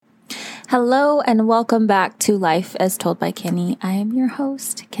Hello and welcome back to Life as Told by Kenny. I am your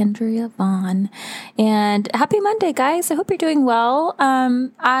host, Kendria Vaughn, and happy Monday, guys. I hope you're doing well.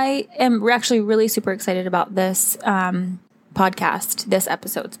 I am actually really super excited about this podcast, this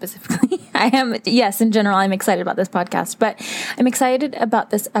episode specifically. In general, I'm excited about this podcast, but I'm excited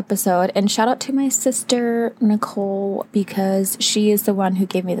about this episode, and shout out to my sister, Nicole, because she is the one who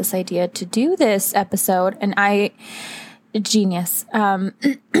gave me this idea to do this episode, and genius.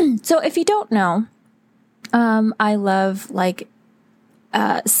 So if you don't know, I love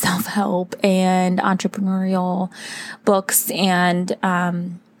self-help and entrepreneurial books and,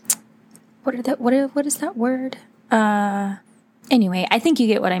 what is that word? Anyway, I think you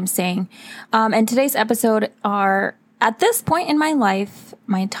get what I'm saying. And today's episode are, at this point in my life,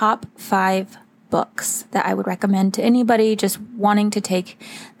 my top 5 books that I would recommend to anybody just wanting to take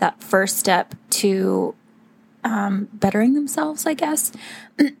that first step to bettering themselves, I guess,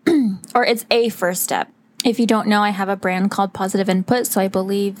 or it's a first step. If you don't know, I have a brand called Positive Input. So I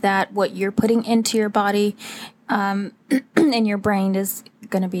believe that what you're putting into your body, and your brain is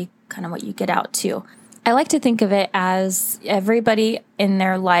going to be kind of what you get out too. I like to think of it as everybody in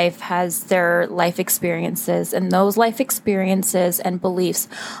their life has their life experiences, and those life experiences and beliefs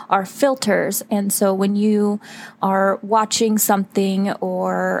are filters. And so when you are watching something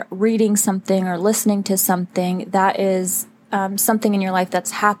or reading something or listening to something, that is something in your life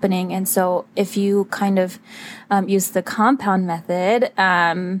that's happening. And so if you kind of use the compound method,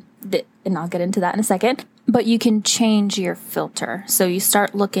 and I'll get into that in a second, but you can change your filter. So you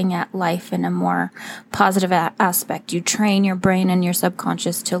start looking at life in a more positive aspect. You train your brain and your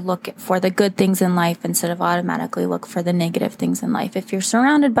subconscious to look for the good things in life instead of automatically look for the negative things in life. If you're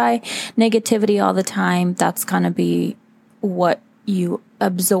surrounded by negativity all the time, that's going to be what you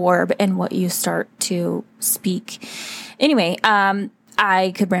absorb and what you start to speak. Anyway,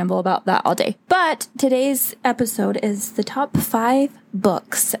 I could ramble about that all day, but today's episode is the top 5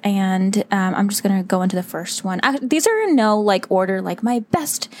 books, and I'm just going to go into the first one. These are in no order, like my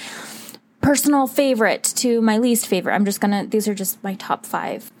best personal favorite to my least favorite. These are just my top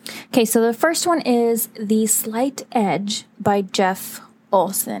 5. Okay, so the first one is The Slight Edge by Jeff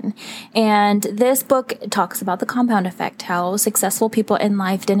Olson. And this book talks about the compound effect, how successful people in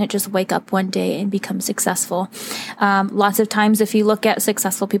life didn't just wake up one day and become successful. Lots of times, if you look at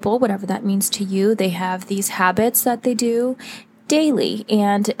successful people, whatever that means to you, they have these habits that they do daily,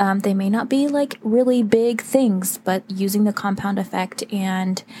 and they may not be really big things, but using the compound effect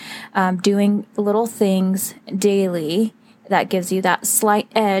and doing little things daily, that gives you that slight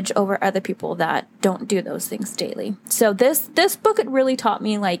edge over other people that don't do those things daily. So this book, it really taught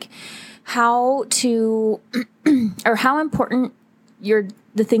me how to, or how important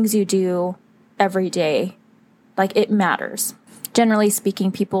the things you do every day, it matters. Generally speaking,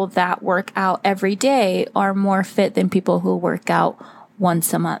 people that work out every day are more fit than people who work out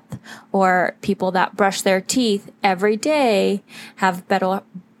once a month, or people that brush their teeth every day have better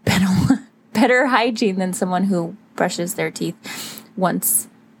hygiene than someone who brushes their teeth once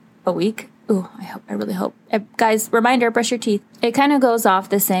a week. Ooh, I really hope. Guys, reminder, brush your teeth. It kind of goes off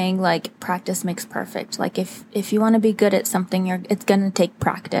the saying, practice makes perfect. If you want to be good at something, it's going to take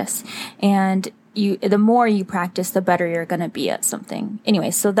practice. And the more you practice, the better you're going to be at something. Anyway,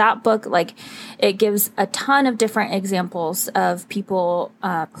 so that book, it gives a ton of different examples of people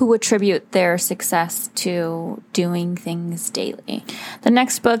who attribute their success to doing things daily. The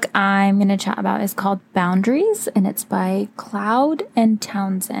next book I'm going to chat about is called Boundaries, and it's by Cloud and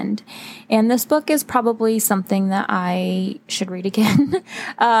Townsend. And this book is probably something that I should read again.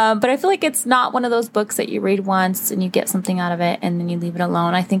 But I feel like it's not one of those books that you read once and you get something out of it and then you leave it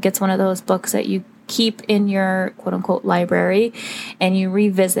alone. I think it's one of those books that you keep in your quote unquote library and you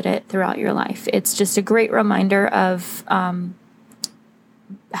revisit it throughout your life. It's just a great reminder of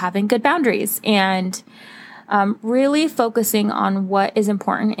having good boundaries and really focusing on what is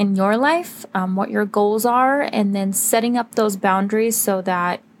important in your life, what your goals are, and then setting up those boundaries so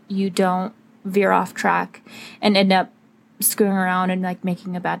that you don't veer off track and end up screwing around and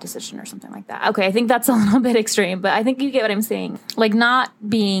making a bad decision or something like that. Okay, I think that's a little bit extreme, but I think you get what I'm saying. Not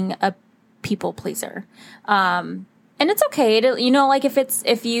being a people pleaser. And it's okay to,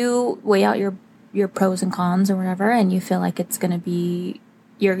 if you weigh out your pros and cons or whatever, and you feel like it's going to be,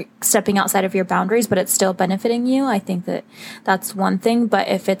 you're stepping outside of your boundaries, but it's still benefiting you. I think that's one thing. But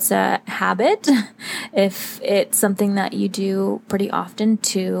if it's a habit, if it's something that you do pretty often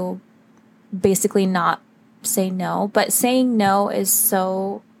to basically not say no, but saying no is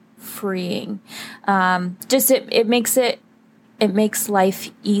so freeing. It makes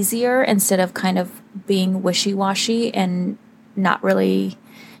life easier instead of kind of being wishy-washy and not really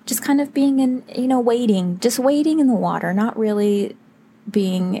just kind of being in, waiting in the water, not really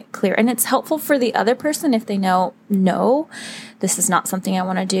being clear. And it's helpful for the other person if they know, no, this is not something I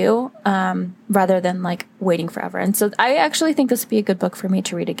want to do, rather than like waiting forever. And so I actually think this would be a good book for me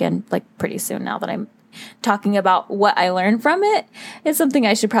to read again, like pretty soon, now that I'm talking about what I learned from it. It's something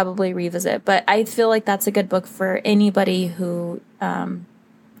I should probably revisit, but I feel like that's a good book for anybody who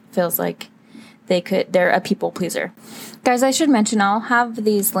feels like they're a people pleaser. Guys, I should mention I'll have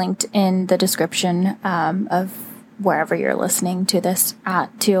these linked in the description of wherever you're listening to this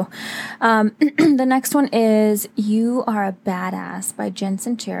at too. The next one is You Are a Badass by Jen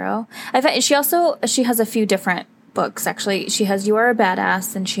Sincero. She has a few different books, actually. She has You Are a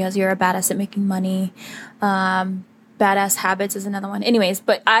Badass, and she has You're a Badass at Making Money. Badass Habits is another one. Anyways,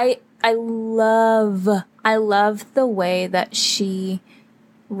 but I love the way that she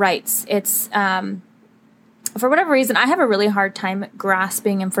writes. It's, for whatever reason, I have a really hard time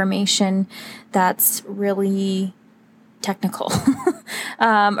grasping information that's really technical,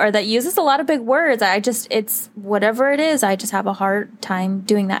 or that uses a lot of big words. It's whatever it is, I just have a hard time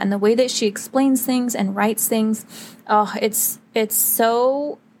doing that. And the way that she explains things and writes things, it's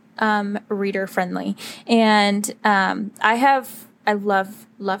so, reader friendly. And, I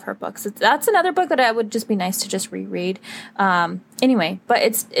love her books. That's another book that I would just be nice to just reread. Anyway, but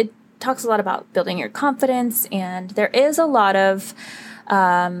it talks a lot about building your confidence, and there is a lot of,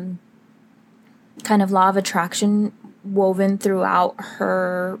 kind of law of attraction woven throughout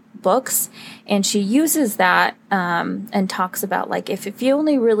her books, and she uses that and talks about like if you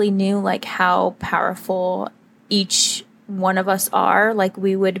only really knew like how powerful each one of us are, like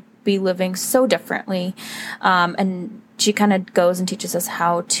we would be living so differently. And she kind of goes and teaches us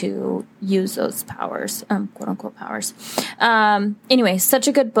how to use those powers, quote unquote powers. Anyway, such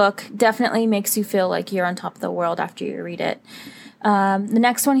a good book. Definitely makes you feel like you're on top of the world after you read it. The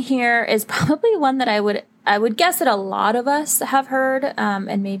next one here is probably one that I would guess that a lot of us have heard,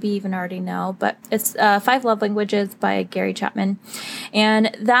 and maybe even already know, but it's 5 Love Languages by Gary Chapman.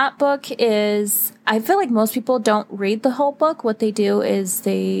 And that book is, I feel like most people don't read the whole book. What they do is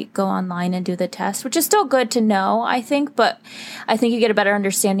they go online and do the test, which is still good to know, I think, but I think you get a better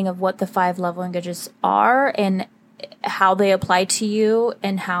understanding of what the 5 love languages are and how they apply to you,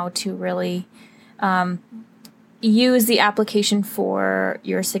 and how to really use the application for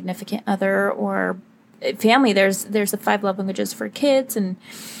your significant other or family. There's the 5 love languages for kids, and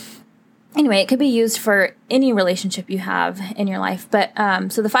anyway, it could be used for any relationship you have in your life. But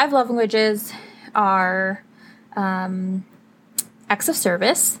so the 5 love languages are acts of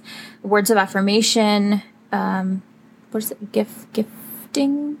service, words of affirmation, what is it?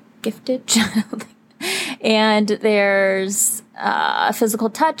 Gifted, and there's physical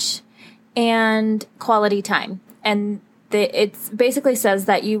touch and quality time. And it basically says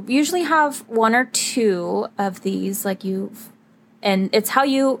that you usually have 1 or 2 of these, and it's how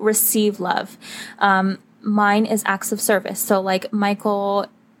you receive love. Mine is acts of service. So like Michael,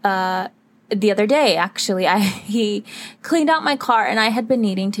 the other day, actually, he cleaned out my car, and I had been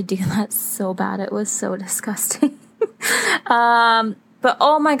needing to do that so bad. It was so disgusting. But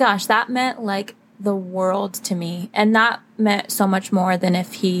oh my gosh, that meant like the world to me. And that meant so much more than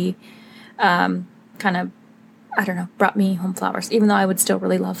if he, kind of, I don't know, brought me home flowers, even though I would still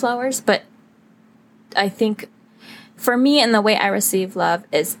really love flowers. But I think for me, and the way I receive love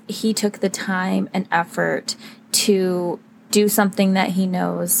is he took the time and effort to do something that he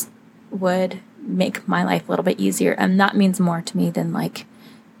knows would make my life a little bit easier. And that means more to me than like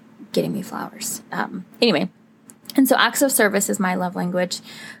getting me flowers. Anyway. And so acts of service is my love language.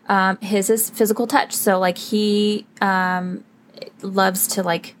 His is physical touch. So like he, loves to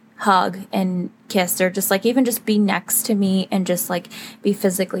like hug and kiss, or just like even just be next to me and just like be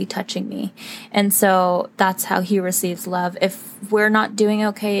physically touching me. And so that's how he receives love. If we're not doing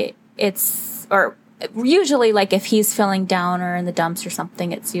okay, or usually like if he's feeling down or in the dumps or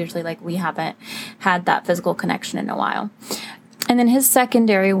something, it's usually like we haven't had that physical connection in a while. And then his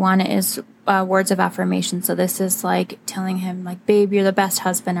secondary one is words of affirmation. So this is like telling him like, babe, you're the best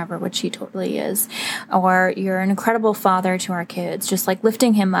husband ever, which he totally is. Or you're an incredible father to our kids. Just like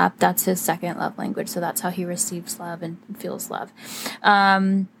lifting him up. That's his second love language. So that's how he receives love and feels love.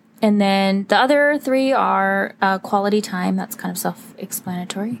 And then the other 3 are quality time. That's kind of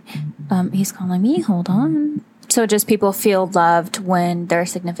self-explanatory. He's calling me. Hold on. So just people feel loved when their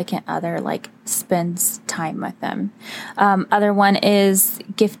significant other like spends time with them. Other one is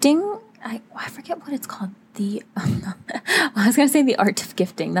gifting. I forget what it's called. I was going to say the art of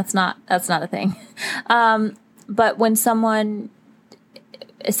gifting. That's not a thing. But when someone,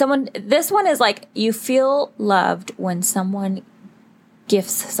 this one is like, you feel loved when someone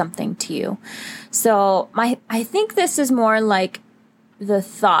gifts something to you. So I think this is more like the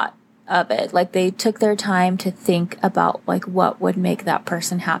thought of it. Like they took their time to think about like what would make that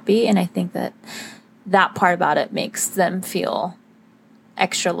person happy. And I think that part about it makes them feel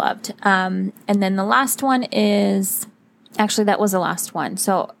extra loved. And then the last one is, actually that was the last one.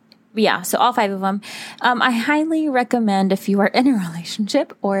 So yeah, so all 5 of them. I highly recommend if you are in a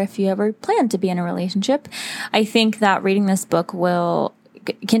relationship or if you ever plan to be in a relationship, I think that reading this book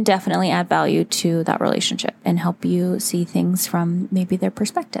can definitely add value to that relationship and help you see things from maybe their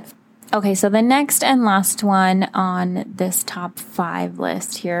perspective. Okay, so the next and last one on this top 5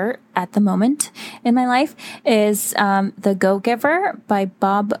 list here at the moment in my life is The Go-Giver by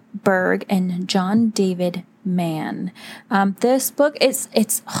Bob Burg and John David Mann. This book it's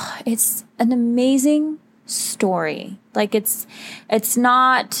an amazing story. Like it's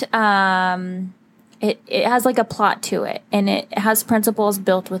not it has like a plot to it, and it has principles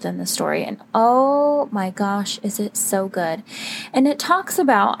built within the story, and oh my gosh, is it so good. And it talks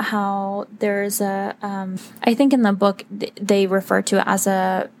about how there's I think in the book they refer to it as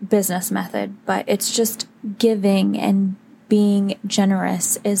a business method, but it's just giving and being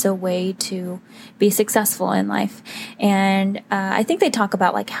generous is a way to be successful in life. And I think they talk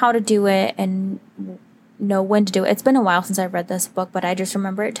about like how to do it and know when to do it. It's been a while since I've read this book, but I just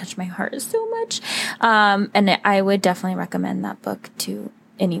remember it touched my heart so much. And I would definitely recommend that book to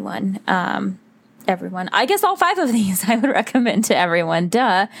anyone, everyone. I guess all 5 of these I would recommend to everyone,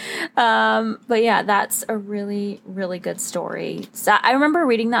 duh. But yeah, that's a really, really good story. So I remember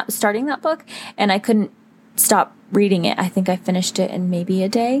starting that book, and I couldn't stop reading it. I think I finished it in maybe a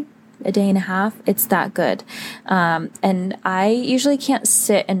day and a half. It's that good. And I usually can't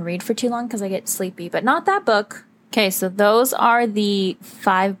sit and read for too long because I get sleepy, but not that book. Okay, so those are the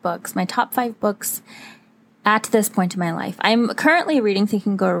 5 books, my top 5 books at this point in my life. I'm currently reading Think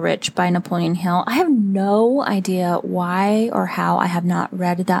and Grow Rich by Napoleon Hill. I have no idea why or how I have not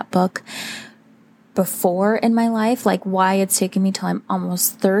read that book before in my life, like why it's taken me till I'm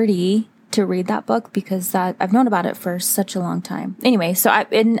almost 30 to read that book, because I've known about it for such a long time. Anyway, so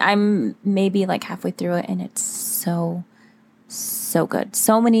I'm maybe like halfway through it, and it's so good.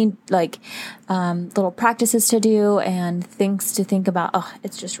 So many like little practices to do and things to think about. Oh,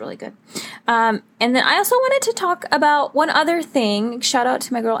 it's just really good. And then I also wanted to talk about one other thing. Shout out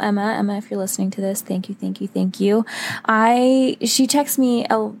to my girl Emma. Emma, if you're listening to this, thank you. She texted me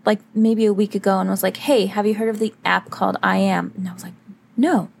like maybe a week ago and was like, "Hey, have you heard of the app called I Am?" And I was like,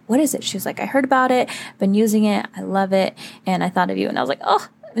 "No, what is it?" She was like, "I heard about it, been using it, I love it, and I thought of you." And I was like, "Oh."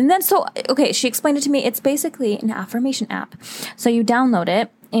 And then she explained it to me. It's basically an affirmation app. So you download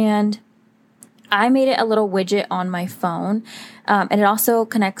it, and I made it a little widget on my phone. And it also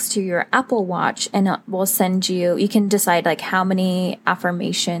connects to your Apple Watch, and it will send you can decide like how many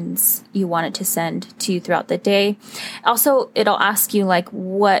affirmations you want it to send to you throughout the day. Also, it'll ask you like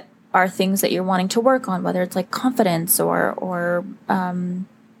what are things that you're wanting to work on, whether it's like confidence or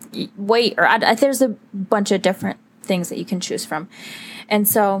weight, or there's a bunch of different things that you can choose from. And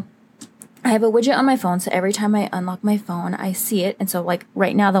so I have a widget on my phone, so every time I unlock my phone, I see it. And so like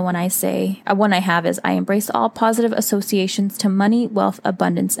right now, the one I have is, "I embrace all positive associations to money, wealth,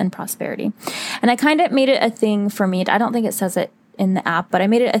 abundance, and prosperity." And I kind of made it a thing for me. I don't think it says it in the app, but I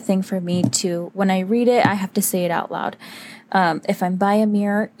made it a thing for me to, when I read it, I have to say it out loud. If I'm by a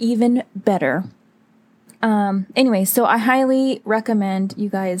mirror, even better. Anyway, so I highly recommend you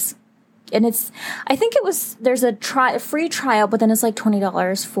guys. And there's a free trial, but then it's like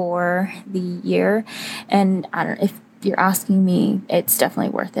 $20 for the year. And I don't know, if you're asking me, it's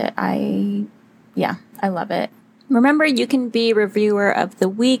definitely worth it. I love it. Remember, you can be reviewer of the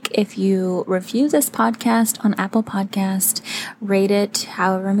week if you review this podcast on Apple Podcast, rate it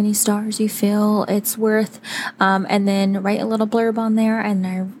however many stars you feel it's worth, and then write a little blurb on there, and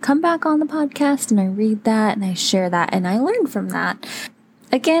I come back on the podcast and I read that and I share that and I learn from that.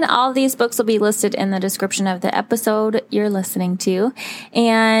 Again, all of these books will be listed in the description of the episode you're listening to.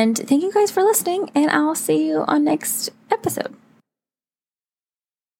 And thank you guys for listening, and I'll see you on next episode.